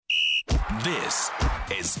This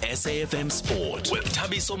is SAFM Sport with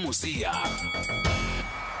Thabiso Musia.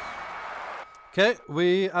 Okay,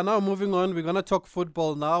 we are now moving on. We're going to talk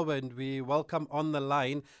football now, and we welcome on the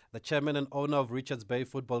line the chairman and owner of Richards Bay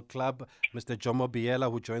Football Club, Mr. Jomo Biela,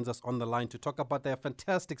 who joins us on the line to talk about their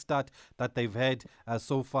fantastic start that they've had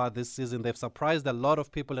so far this season. They've surprised a lot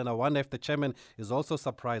of people, and I wonder if the chairman is also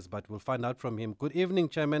surprised, but we'll find out from him. Good evening,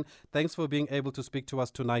 chairman. Thanks for being able to speak to us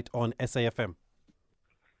tonight on SAFM.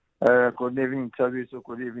 Good evening, Thabiso.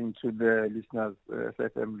 Good evening to the listeners,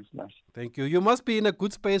 SFM listeners. Thank you. You must be in a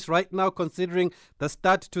good space right now considering the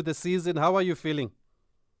start to the season. How are you feeling?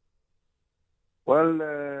 Well,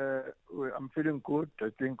 I'm feeling good. I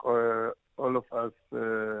think all of us,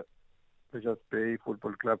 Richards Bay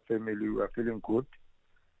Football Club family, we are feeling good.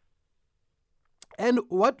 And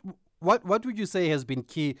what would you say has been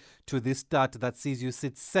key to this start that sees you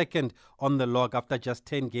sit second on the log after just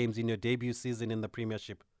 10 games in your debut season in the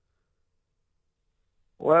Premiership?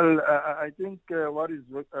 Well, I think what has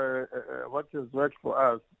worked for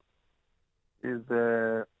us is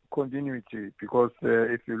continuity, because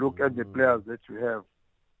if you look at the players that we have,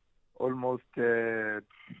 almost 85%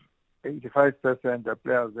 are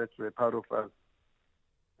players that were part of us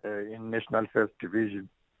in National First Division.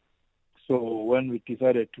 So when we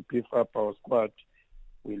decided to beef up our squad,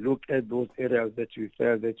 we looked at those areas that we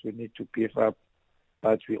felt that we need to beef up,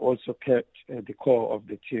 but we also kept the core of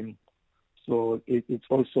the team. So it's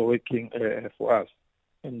also working for us.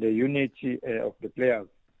 And the unity of the players,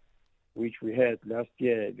 which we had last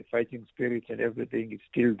year, the fighting spirit and everything is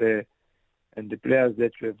still there. And the players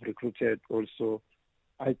that we have recruited also,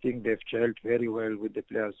 I think they've gelled very well with the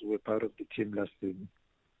players who were part of the team last season.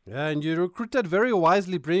 Yeah, and you recruited very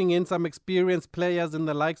wisely, bringing in some experienced players in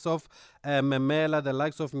the likes of Memela, the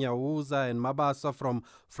likes of Nyawuza and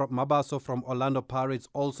Mabaso from Orlando Pirates.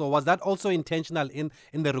 Also, was that also intentional in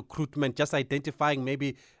the recruitment, just identifying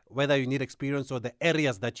maybe whether you need experience or the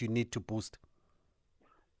areas that you need to boost?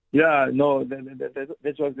 Yeah, no,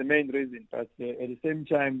 that was the main reason. But at the same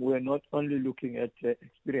time, we're not only looking at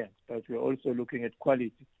experience, but we're also looking at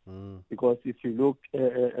quality. Because if you look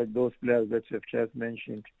at those players that you've just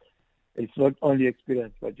mentioned, it's not only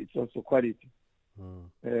experience, but it's also quality.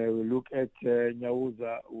 We look at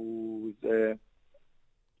Nyawuza, who is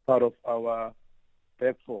part of our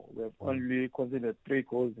back four. We've only considered 3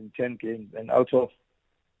 goals in 10 games, and out of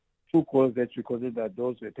 2 goals that we considered,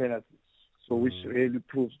 those were penalties. So which really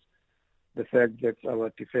proves the fact that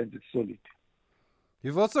our defense is solid.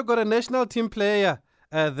 You've also got a national team player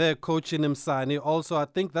there, Coach Msani. Also, I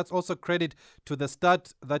think that's also credit to the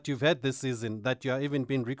start that you've had this season, that you are even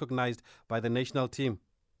being recognized by the national team.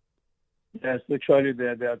 Yes, actually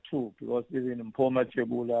there are 2, because even Mpoma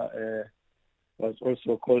Chebula was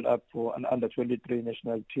also called up for an under-23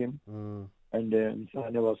 national team. And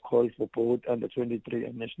Msani was called for both under-23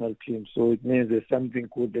 and national team. So it means there's something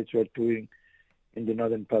good that you're doing in the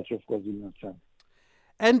northern part of KwaZulu-Natal.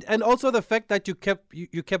 And also the fact that you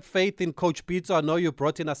kept faith in Coach Pitso. I know you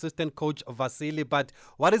brought in assistant coach Vasily, but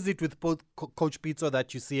what is it with both Coach Pitso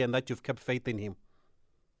that you see and that you've kept faith in him?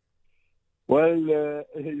 Well,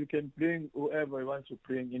 you can bring whoever you want to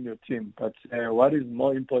bring in your team, but what is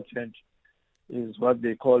more important is what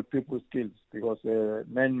they call people skills, because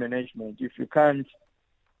man management, if you can't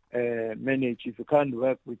manage, if you can't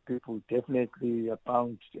work with people, definitely you're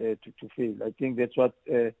bound to fail. I think that's what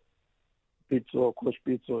Coach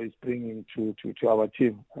Pitso is bringing to our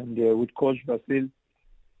team. And with Coach Vasil,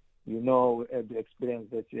 you know the experience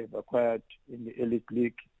that he has acquired in the elite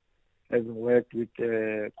league, having worked with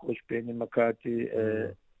Coach Benny McCarthy,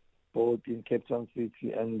 both in Cape Town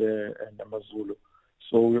City and Amazulu.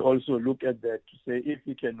 So we also look at that to say if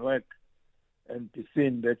he can work and be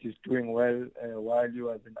seen that he's doing well while he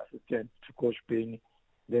was an assistant to Coach Benny,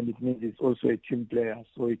 then it means he's also a team player.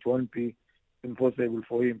 So it won't be impossible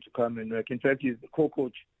for him to come and work. In fact, he's the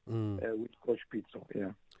co-coach with Coach Pitso.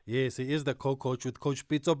 Yeah. Yes, he is the co-coach with Coach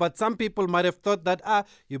Pitso. But some people might have thought that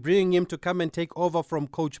you're bringing him to come and take over from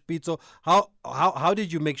Coach Pitso. How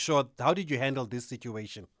did you make sure? How did you handle this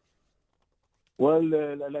situation? Well,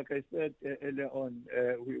 like I said earlier on,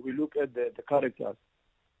 we look at the characters,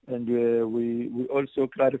 and we also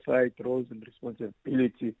clarified roles and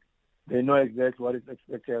responsibility. They know exactly what is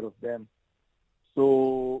expected of them.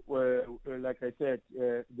 So, like I said,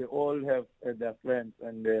 they all have their friends,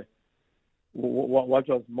 and what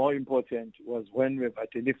was more important was when we've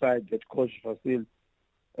identified that Coach Vasil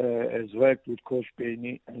has worked with Coach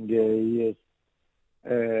Benny, and he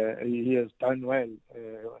has done well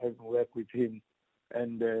having worked with him,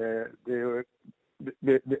 and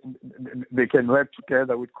they can work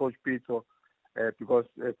together with Coach Pitso because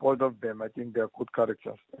both of them, I think, they are good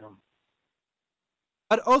characters.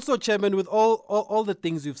 But also, Chairman, with all the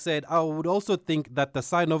things you've said, I would also think that the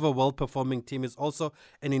sign of a well-performing team is also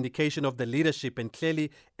an indication of the leadership. And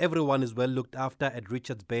clearly, everyone is well looked after at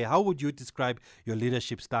Richards Bay. How would you describe your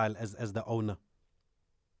leadership style as the owner?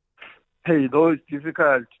 Hey, though it's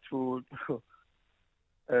difficult to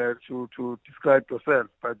describe yourself,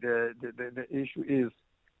 but the issue is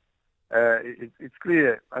it's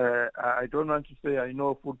clear. I don't want to say I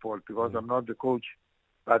know football because I'm not the coach,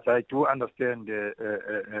 but I do understand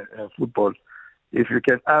football. If you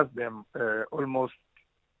can ask them, almost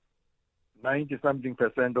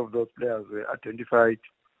 90-something% of those players were identified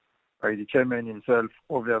by the chairman himself,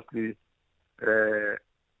 obviously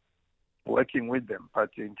working with them.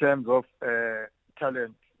 But in terms of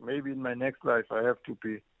talent, maybe in my next life I have to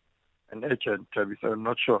be an agent, so I'm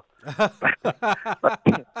not sure.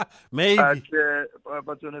 Maybe.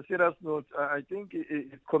 But on a serious note, I think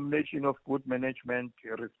it's a combination of good management,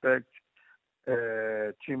 respect,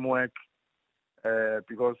 teamwork,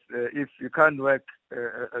 because if you can't work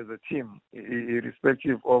as a team,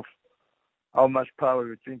 irrespective of how much power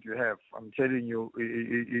you think you have, I'm telling you,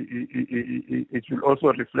 it will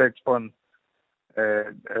also reflect on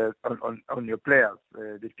your players.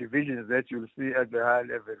 The divisions that you'll see at the high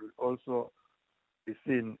level will also be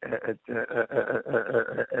seen at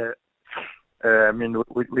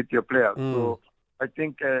with your players. So I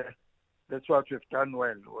think that's what we've done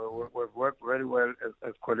well. We've worked very well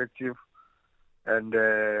as collective, and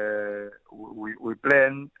we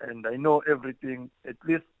plan. And I know everything at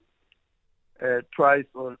least twice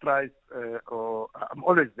or thrice, or I'm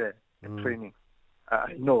always there in training.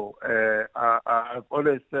 I know. I've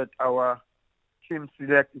always said our team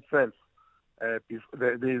select itself. There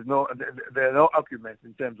are no arguments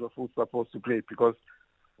in terms of who's supposed to play, because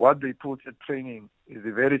what they put at training is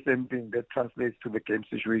the very same thing that translates to the game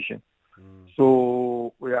situation.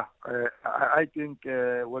 So yeah, I think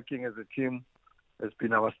working as a team has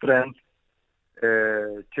been our strength.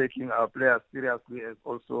 Taking our players seriously is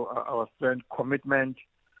also our strength. Commitment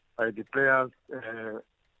by the players.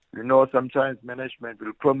 Sometimes management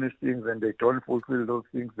will promise things and they don't fulfill those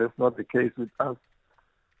things. That's not the case with us.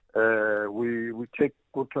 We take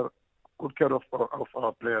good care of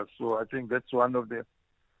our players. So I think that's one of the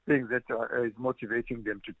things that is motivating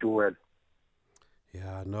them to do well.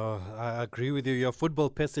 Yeah, no, I agree with you. You're a football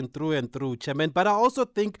person through and through, Chairman. But I also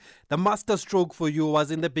think the master stroke for you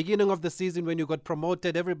was in the beginning of the season when you got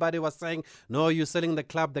promoted. Everybody was saying, no, you're selling the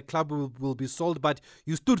club will be sold. But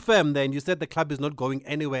you stood firm there and you said the club is not going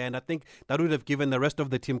anywhere. And I think that would have given the rest of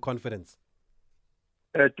the team confidence.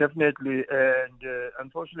 Definitely. And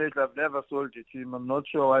unfortunately, I've never sold the team. I'm not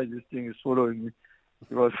sure why this thing is following me.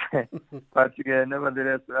 But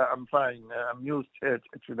nevertheless, I'm fine. I'm used to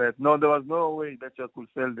that. No, there was no way that I could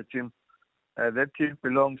sell the team. That team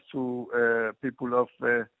belongs to people of,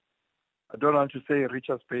 I don't want to say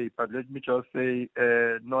Richards Bay, but let me just say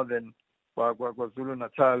Northern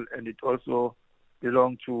KwaZulu-Natal, and it also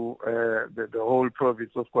belongs to the whole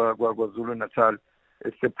province of KwaZulu-Natal.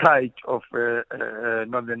 It's the pride of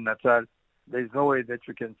Northern Natal. There's no way that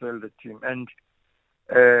you can sell the team. And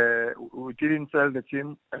we didn't sell the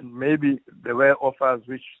team, and maybe there were offers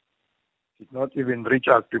which did not even reach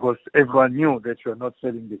us because everyone knew that we are not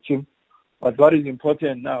selling the team. But what is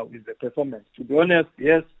important now is the performance. To be honest,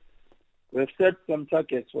 yes, we've set some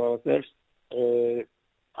targets for ourselves.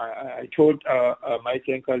 I told my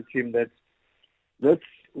technical team that let's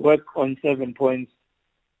work on 7 points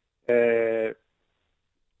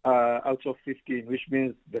out of 15, which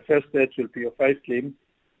means the first set will be your 5 games.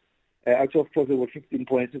 Out of possible 15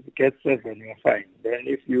 points, if you get 7, you're fine. Then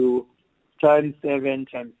if you times 7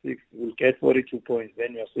 times 6, you'll get 42 points,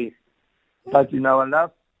 then you're safe. But in our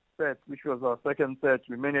last set, which was our second set,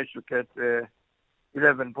 we managed to get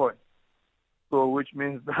 11 points. So which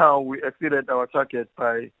means now we exceeded our target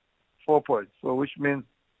by 4 points. So which means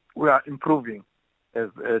we are improving as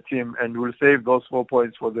a team, and we'll save those 4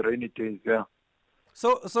 points for the rainy days, yeah.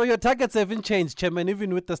 So your targets haven't changed, Chairman,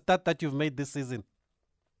 even with the start that you've made this season?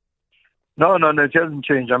 No, it hasn't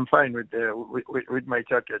changed. I'm fine with my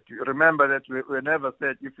target. You remember that we never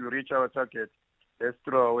said if you reach our target, let's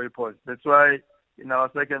throw away points. That's why in our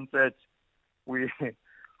second set, we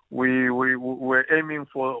were aiming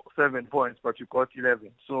for 7 points, but you got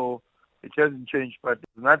 11. So it hasn't changed, but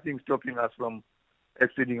there's nothing stopping us from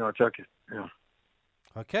exceeding our target. Yeah.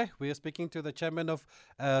 Okay, we are speaking to the chairman of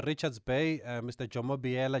Richards Bay, Mr. Jomo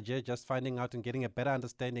Biela, just finding out and getting a better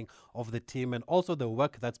understanding of the team and also the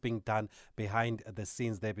work that's being done behind the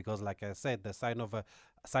scenes there, because like I said, the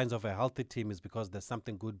signs of a healthy team is because there's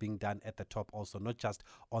something good being done at the top also, not just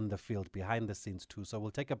on the field, behind the scenes too. So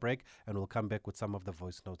we'll take a break and we'll come back with some of the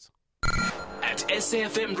voice notes. at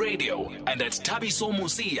SAFM Radio and at Tabiso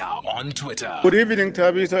Musia on Twitter. Good evening,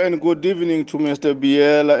 Tabiso, and good evening to Mr.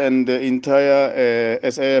 Biela and the entire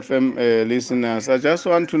SAFM listeners. I just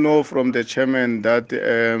want to know from the chairman that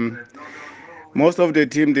most of the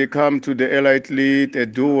team, they come to the Elite League, they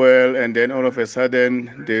do well, and then all of a sudden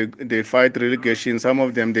they fight relegation. Some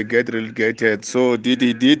of them, they get relegated. So did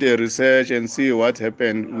he did a research and see what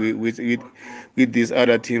happened with these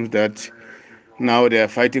other teams that now they are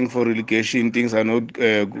fighting for relegation? Things are not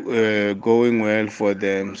going well for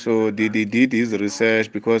them. So did he did his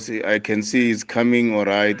research, because I can see it's coming all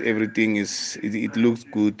right. Everything it looks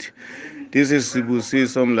good. This is Sibusi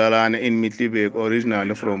Somlalane in Mitlibek,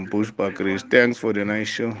 originally from Bushbuckridge. Thanks for the nice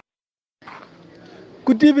show.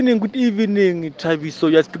 Good evening, Tabiso.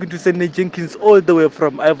 You're speaking to Senna Jenkins all the way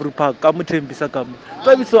from Ivory Park.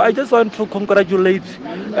 Tabiso, I just want to congratulate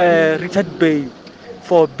Richard Bay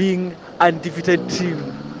for being undefeated team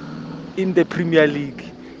in the Premier League.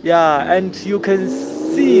 Yeah, and you can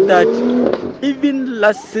see that even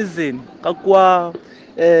last season, Kakwa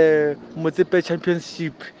Motsepe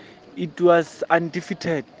Championship, it was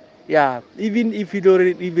undefeated. Yeah, even if you don't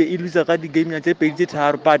lose a game,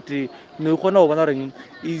 but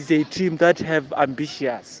is a team that have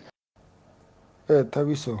ambitious.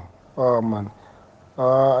 Tabiso, oh man,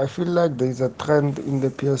 I feel like there is a trend in the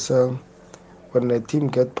PSL. When a team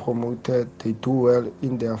get promoted, they do well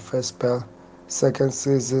in their first spell. Second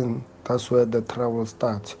season, that's where the trouble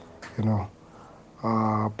starts,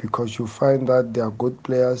 because you find that there are good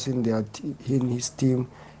players in his team,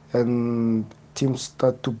 and teams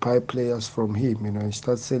start to buy players from him. He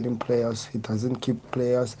starts selling players. He doesn't keep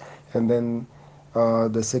players, and then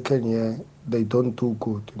the second year they don't do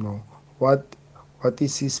good. What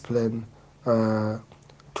is his plan for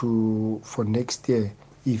next year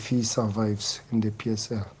if he survives in the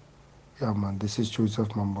PSL? Yeah, man. This is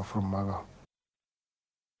Joseph Mamba from Maga.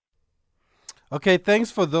 Okay,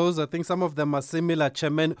 thanks for those. I think some of them are similar,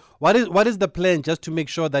 Chairman. What is the plan just to make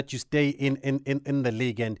sure that you stay in the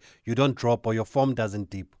league and you don't drop or your form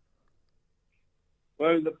doesn't dip?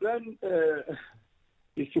 Well, the plan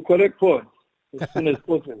is to collect points as soon as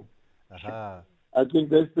possible. I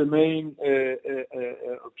think that's the main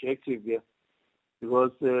objective here,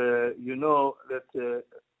 because you know that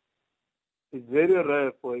it's very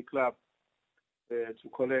rare for a club to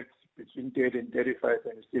collect between 30 and 35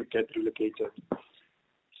 and still get relegated.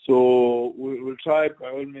 So we will try by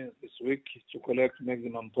all means this week to collect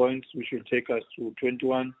maximum points, which will take us to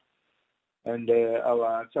 21. And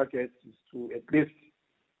our target is to, at least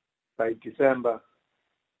by December,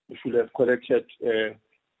 we should have collected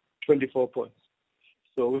 24 points.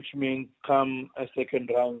 So which means come a second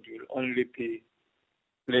round, you'll only be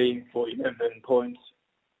playing for 11 points.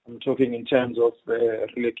 I'm talking in terms of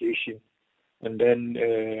relegation. And then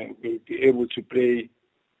we'll be able to play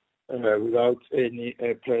without any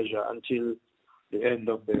pressure until the end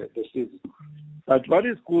of the season. But what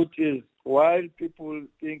is good is, while people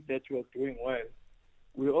think that we are doing well,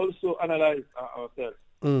 we also analyze ourselves.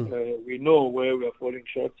 We know where we are falling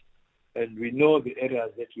short, and we know the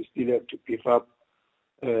areas that we still have to beef up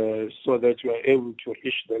so that we are able to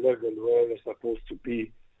reach the level where we're supposed to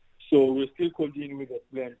be. So we'll still continue with the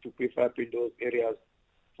plan to beef up in those areas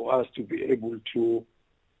for us to be able to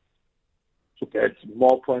get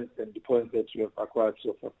more points than the points that we have acquired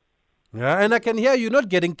so far. Yeah, and I can hear you not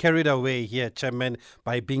getting carried away here, Chairman,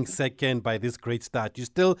 by being second by this great start. You're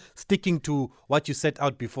still sticking to what you set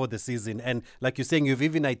out before the season. And like you're saying, you've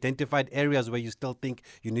even identified areas where you still think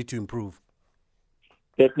you need to improve.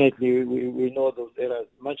 Definitely, we know those areas.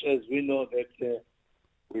 Much as we know that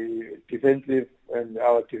defensive and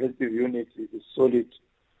our defensive unit is solid,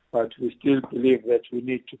 but we still believe that we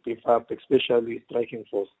need to beef up, especially striking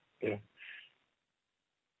force. Yeah.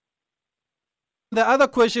 The other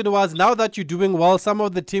question was, now that you're doing well, some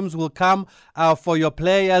of the teams will come for your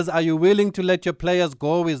players. Are you willing to let your players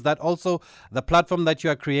go? Is that also the platform that you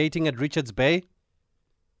are creating at Richards Bay?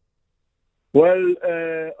 Well,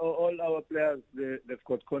 all our players, they've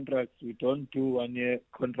got contracts. We don't do one-year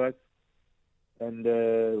contracts. And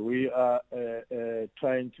we are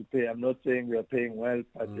trying to pay. I'm not saying we are paying well,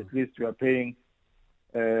 but at least we are paying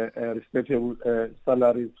respectable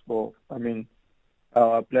salaries for,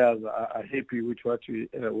 our players are happy with what we've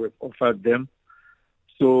offered them.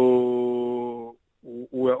 So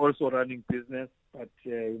we're also running business, but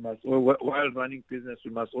while running business,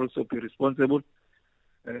 we must also be responsible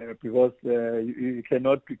because you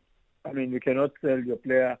cannot you cannot sell your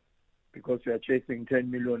player because you are chasing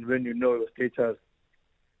 10 million when you know your status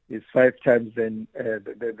is 5 times than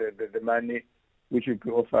the money which will be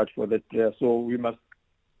offered for that player. So we must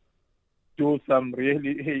do some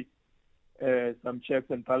really some checks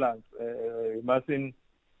and balance. You mustn't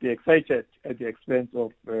be excited at the expense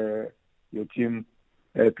of your team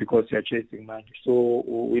because you're chasing money. So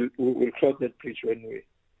we'll cross that bridge when we,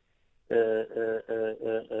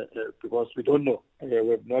 because we don't know.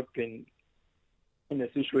 We've not been in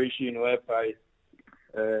a situation whereby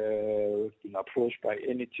we've been approached by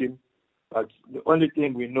any team. But the only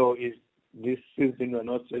thing we know is this season we're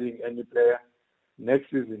not selling any player. Next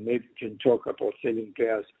season maybe we can talk about selling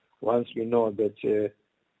players once we know that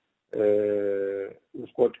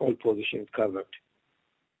we've got all positions covered.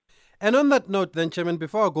 And on that note then, Chairman,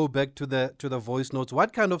 before I go back to the voice notes,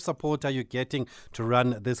 what kind of support are you getting to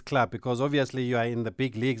run this club? Because obviously you are in the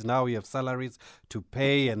big leagues now, you have salaries to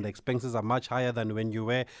pay and the expenses are much higher than when you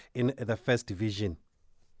were in the first division.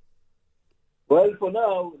 Well, for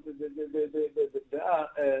now, there are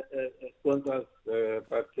sponsors,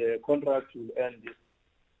 but the contract will end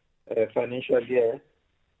this financial year,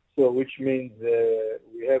 so which means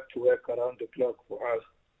we have to work around the clock for us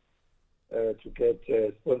to get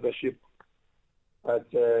sponsorship. But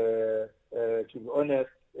to be honest,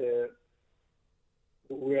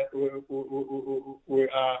 we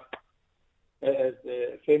are as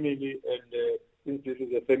a family, and since this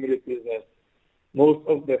is a family business, most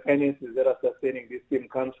of the finances that are sustaining this team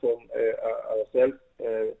comes from ourselves,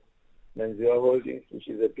 Menziwa Holdings, which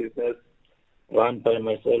is a business run by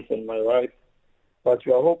myself and my wife. But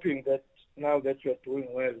we are hoping that now that we are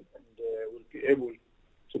doing well and we'll be able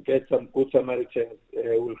to get some good Samaritans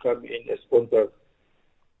who will come in as sponsors.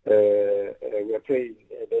 We are praying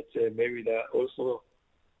that maybe there are also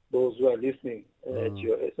those who are listening at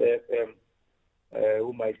your SAFM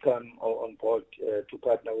who might come on board to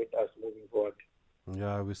partner with us moving forward.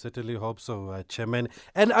 Yeah, we certainly hope so, Chairman.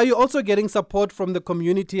 And are you also getting support from the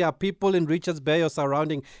community? Are people in Richards Bay or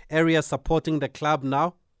surrounding areas supporting the club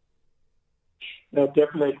now? No,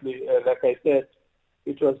 definitely. Like I said,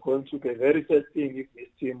 it was going to be a very sad thing if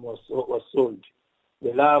this team was sold.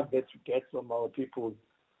 The love that we get from our people,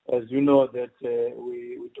 as you know, that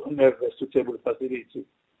we don't have a suitable facility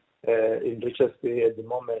in Richards Bay at the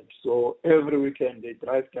moment. So every weekend they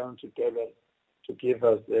drive down to Durban to give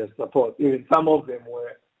us support. Even some of them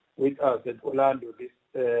were with us at Orlando this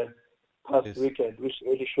past weekend, which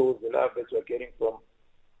really shows the love that we're getting from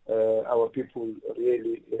our people.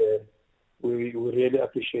 Really, we really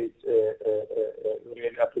appreciate it.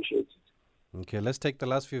 Okay, let's take the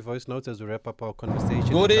last few voice notes as we wrap up our conversation.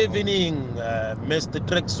 Good evening, Mr.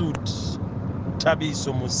 Tracksuit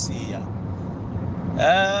Thabiso Mosia.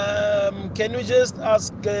 Can you just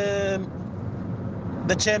ask the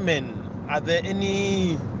chairman, are there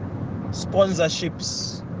any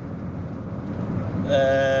sponsorships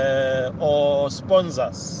or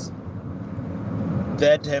sponsors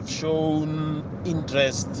that have shown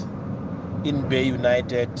interest in Bay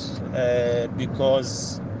United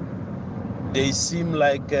because they seem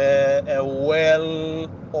like a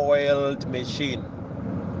well-oiled machine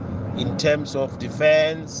in terms of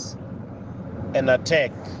defense and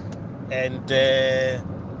attack, and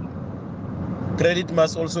credit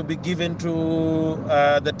must also be given to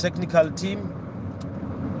the technical team,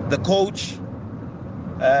 the coach.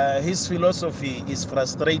 His philosophy is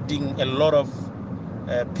frustrating a lot of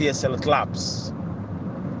PSL clubs.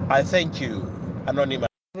 I thank you, Anonymous.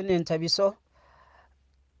 Good evening, Thabiso.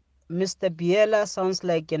 Mr. Biela sounds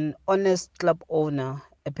like an honest club owner,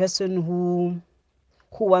 a person who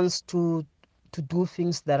wants to do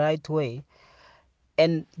things the right way.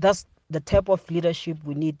 And that's the type of leadership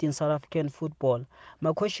we need in South African football.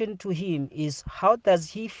 My question to him is, how does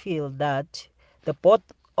he feel that the board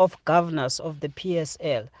of governors of the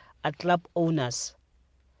PSL are club owners?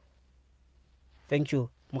 Thank you,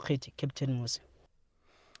 Mokgeti, Captain Musi.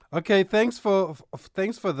 Okay, thanks for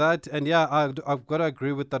that. And yeah, I've got to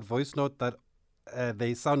agree with that voice note that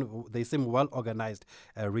they seem well organized,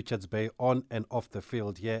 Richards Bay, on and off the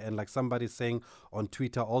field. Yeah, and like somebody's saying on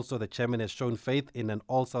Twitter, also the chairman has shown faith in an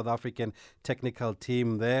all South African technical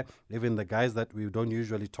team there. Even the guys that we don't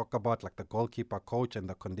usually talk about, like the goalkeeper coach and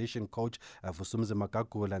the condition coach, Vusumuzi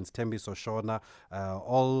Magagula and Stembiso Shona,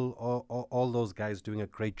 all those guys doing a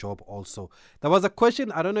great job also. There was a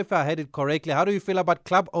question, I don't know if I heard it correctly. How do you feel about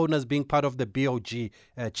club owners being part of the BOG,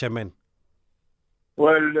 Chairman?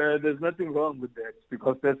 Well, there's nothing wrong with that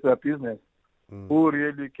because that's their business. Who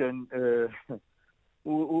really can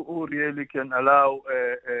allow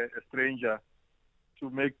a stranger to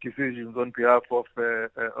make decisions on behalf of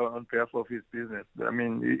his business? I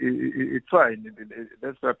mean, it's fine.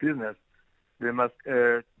 That's their business. They must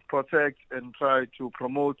protect and try to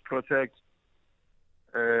protect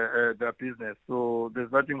their business. So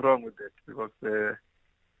there's nothing wrong with that because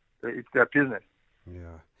it's their business.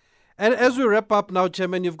 Yeah. And as we wrap up now,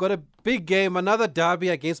 Chairman, you've got a big game, another derby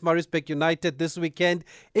against Maritzburg United this weekend.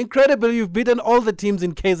 Incredible, you've beaten all the teams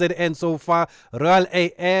in KZN so far. Royal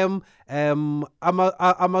AM,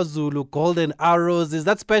 Amazulu, Golden Arrows. Is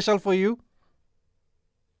that special for you?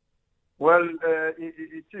 Well,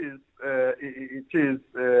 it is. It is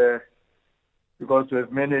because we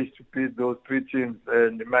have managed to beat those three teams.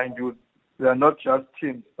 And mind you, they are not just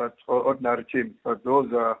teams, but ordinary teams. But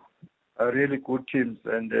those are really good teams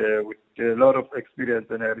and with a lot of experience,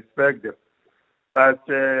 and I respect them. But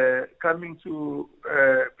coming to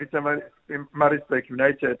Maritzburg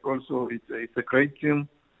United, also it's a great team.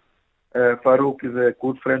 Farouk is a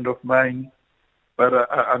good friend of mine, but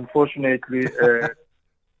unfortunately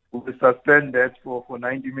we suspended for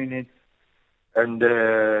 90 minutes, and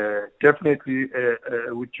definitely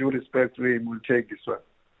with due respect to him, we'll take this one.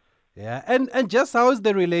 Yeah, and just how is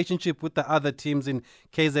the relationship with the other teams in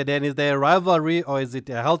KZN? Is there a rivalry or is it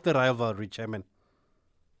a healthy rivalry, Chairman?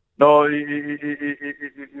 No, it's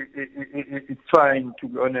fine, to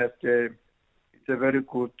be honest. It's a very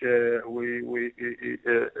good.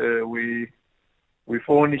 We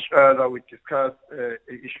phone each other. We discuss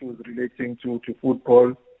issues relating to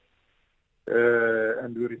football,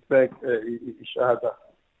 and we respect each other.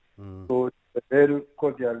 So it's a very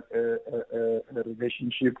cordial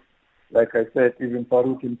relationship. Like I said, even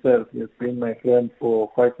Farouk himself has been my friend for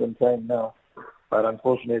quite some time now. But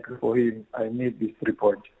unfortunately for him, I need this 3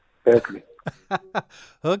 points badly.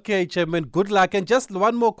 Okay, Chairman, good luck. And just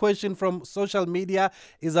one more question from social media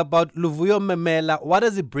is about Luvuyo Memela. What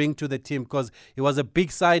does he bring to the team? Because it was a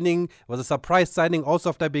big signing, it was a surprise signing also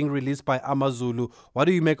after being released by Amazulu. What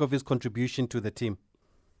do you make of his contribution to the team?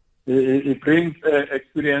 He brings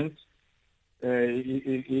experience.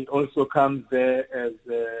 He also comes there as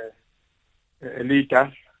a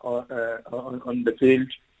leader on the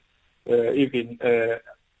field. Even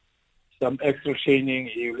some extra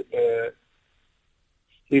training,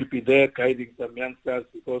 he'll be there guiding some youngsters,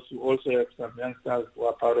 because we also have some youngsters who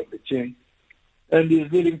are part of the team. And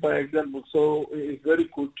he's leading by example. So it's very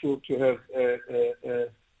good to have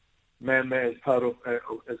Meme as part of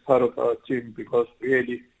our team, because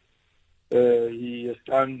really he has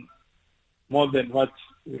done more than what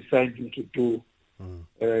we signed him to do.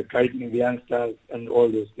 Guiding the youngsters and all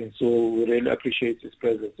those things. So we really appreciate his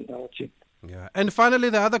presence in our team. Yeah. And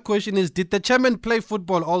finally, the other question is, did the chairman play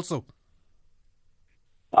football also?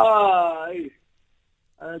 I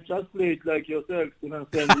just played like yourself, you know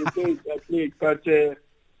what I'm saying? You played, I played, but you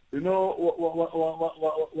know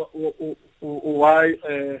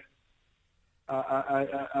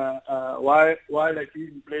why like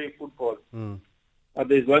you play football? But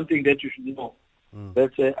there's one thing that you should know.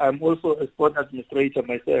 That I'm also a sport administrator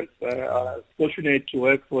myself. I was fortunate to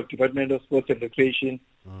work for Department of Sports and Recreation,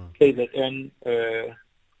 KZN,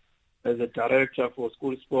 as a director for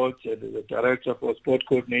school sports and as a director for sport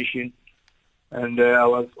coordination. And I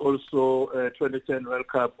was also a 2010 World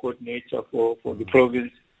Cup coordinator for the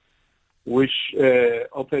province, which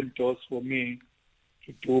opened doors for me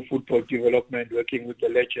to do football development, working with the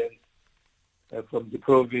legends from the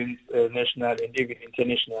province, national, and even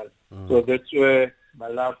international. So that's where my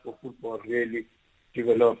love for football really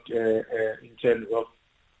developed in terms of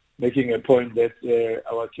making a point that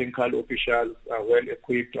our technical officials are well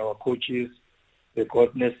equipped, our coaches, they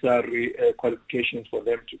got necessary qualifications for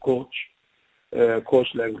them to coach. Coach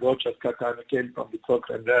like Roger Kakane came from the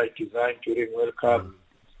program that I designed during World Cup.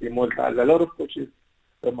 A lot of coaches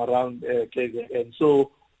from around KZN.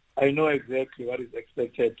 So I know exactly what is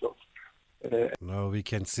expected of. No, we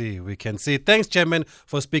can see. Thanks, Chairman,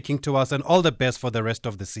 for speaking to us, and all the best for the rest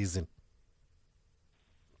of the season.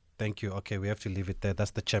 Thank you. Okay, we have to leave it there. That's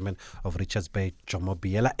the Chairman of Richards Bay, Jomo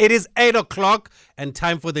Biela. It is 8 o'clock and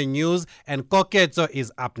time for the news, and Koketso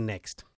is up next.